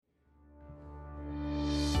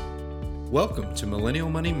Welcome to Millennial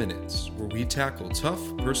Money Minutes, where we tackle tough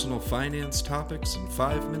personal finance topics in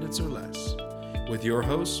 5 minutes or less. With your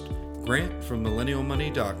host, Grant from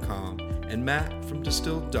MillennialMoney.com and Matt from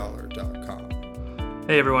DistilledDollar.com.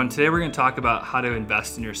 Hey everyone, today we're going to talk about how to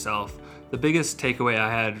invest in yourself. The biggest takeaway I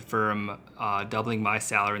had from doubling my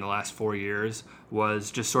salary in the last 4 years was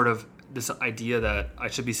just sort of this idea that I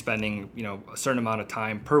should be spending, a certain amount of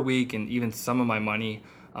time per week and even some of my money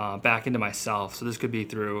back into myself. So this could be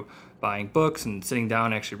through buying books and sitting down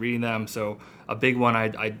and actually reading them. So a big one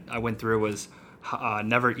I went through was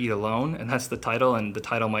Never Eat Alone, and that's the title, and the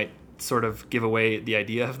title might sort of give away the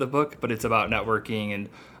idea of the book, but it's about networking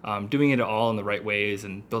and doing it all in the right ways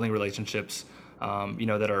and building relationships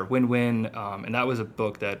that are win-win. And that was a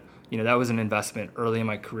book that, that was an investment early in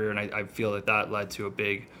my career, and I feel that led to a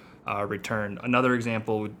big return. Another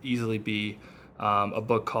example would easily be a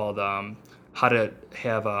book called How to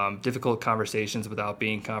Have Difficult Conversations Without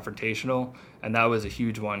Being Confrontational. And that was a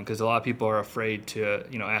huge one because a lot of people are afraid to,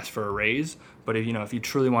 ask for a raise. But if you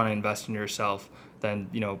truly want to invest in yourself, then,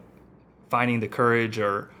 finding the courage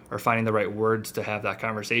or finding the right words to have that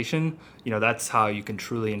conversation, that's how you can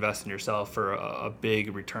truly invest in yourself for a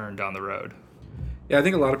big return down the road. Yeah, I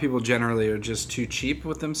think a lot of people generally are just too cheap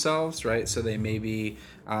with themselves, right? So they maybe,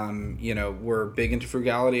 we're big into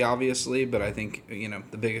frugality, obviously, but I think,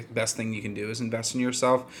 the best thing you can do is invest in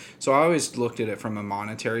yourself. So I always looked at it from a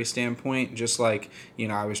monetary standpoint, just like,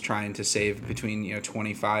 I was trying to save between,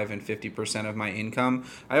 25 and 50% of my income.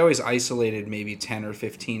 I always isolated maybe 10 or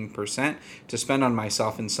 15% to spend on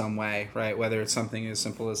myself in some way, right? Whether it's something as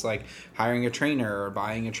simple as like hiring a trainer or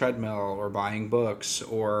buying a treadmill or buying books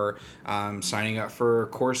or signing up for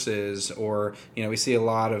courses, or we see a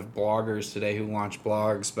lot of bloggers today who launch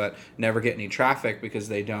blogs but never get any traffic because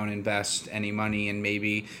they don't invest any money in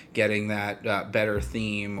maybe getting that better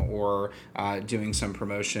theme or doing some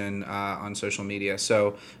promotion on social media.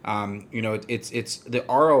 So it's the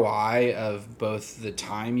ROI of both the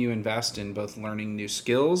time you invest in both learning new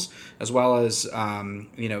skills as well as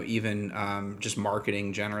even just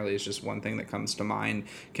marketing generally is just one thing that comes to mind,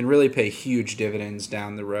 can really pay huge dividends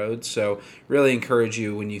down the road. So really encourage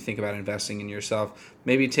you, when you think about investing in yourself,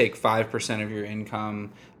 maybe take 5% of your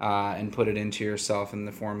income and put it into yourself in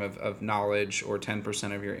the form of knowledge, or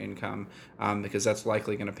 10% of your income, because that's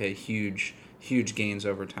likely going to pay huge gains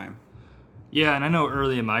over time. Yeah, and I know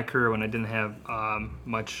early in my career when I didn't have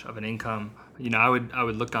much of an income, I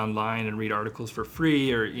would look online and read articles for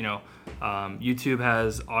free, or YouTube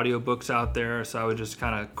has audiobooks out there, so I would just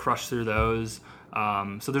kind of crush through those.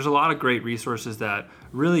 So there's a lot of great resources that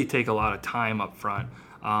really take a lot of time up front.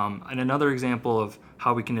 And another example of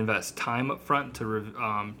how we can invest time up front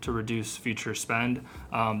to reduce future spend,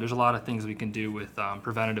 there's a lot of things we can do with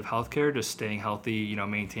preventative healthcare, just staying healthy,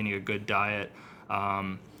 maintaining a good diet,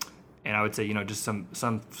 and I would say just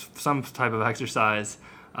some type of exercise,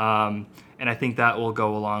 and I think that will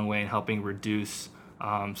go a long way in helping reduce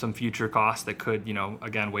some future costs that could,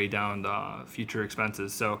 again, weigh down the future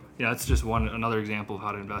expenses. So, that's just another example of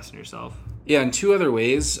how to invest in yourself. Yeah, and two other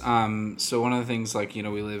ways. So one of the things, like, we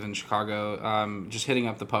live in Chicago, just hitting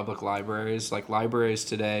up the public libraries. Like, libraries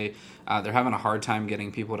today, they're having a hard time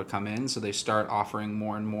getting people to come in, so they start offering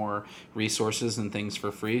more and more resources and things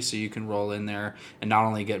for free. So you can roll in there and not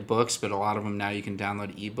only get books, but a lot of them now you can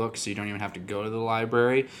download ebooks, so you don't even have to go to the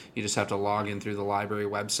library. You just have to log in through the library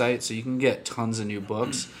website. So you can get tons of new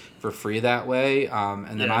books for free that way.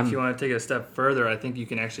 And then if you want to take it a step further, I think you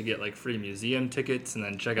can actually get like free museum tickets and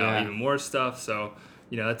then check out even more stuff. So,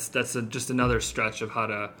 that's just another stretch of how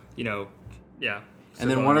to, And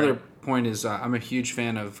then one other point is I'm a huge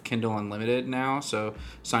fan of Kindle Unlimited now. So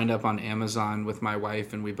signed up on Amazon with my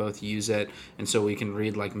wife, and we both use it. And so we can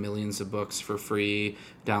read like millions of books for free,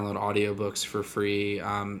 download audiobooks for free.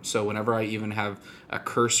 So whenever I even have a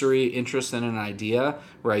cursory interest in an idea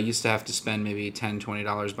where I used to have to spend maybe $10,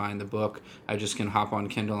 $20 buying the book, I just can hop on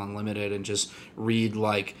Kindle Unlimited and just read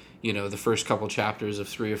like, the first couple chapters of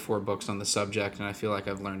 3 or 4 books on the subject. And I feel like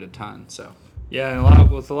I've learned a ton. So. Yeah, and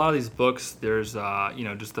with a lot of these books, there's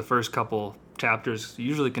just the first couple chapters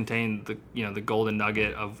usually contain the golden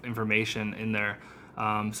nugget of information in there.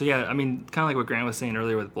 So yeah, I mean, kind of like what Grant was saying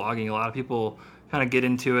earlier with blogging, a lot of people kind of get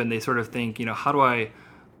into it and they sort of think, how do I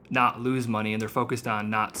not lose money? And they're focused on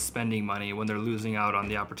not spending money when they're losing out on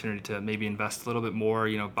the opportunity to maybe invest a little bit more,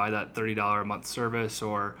 buy that $30 a month service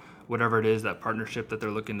or whatever it is, that partnership that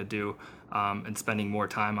they're looking to do, and spending more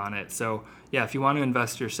time on it. So yeah, if you want to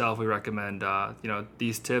invest yourself, we recommend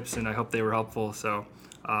these tips, and I hope they were helpful. So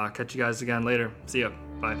catch you guys again later. See ya.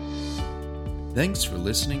 Bye. Thanks for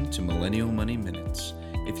listening to Millennial Money Minutes.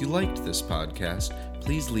 If you liked this podcast,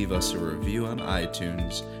 please leave us a review on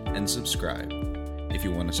iTunes and subscribe. If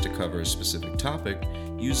you want us to cover a specific topic,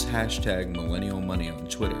 use #MillennialMoney on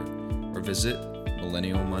Twitter or visit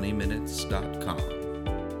millennialmoneyminutes.com.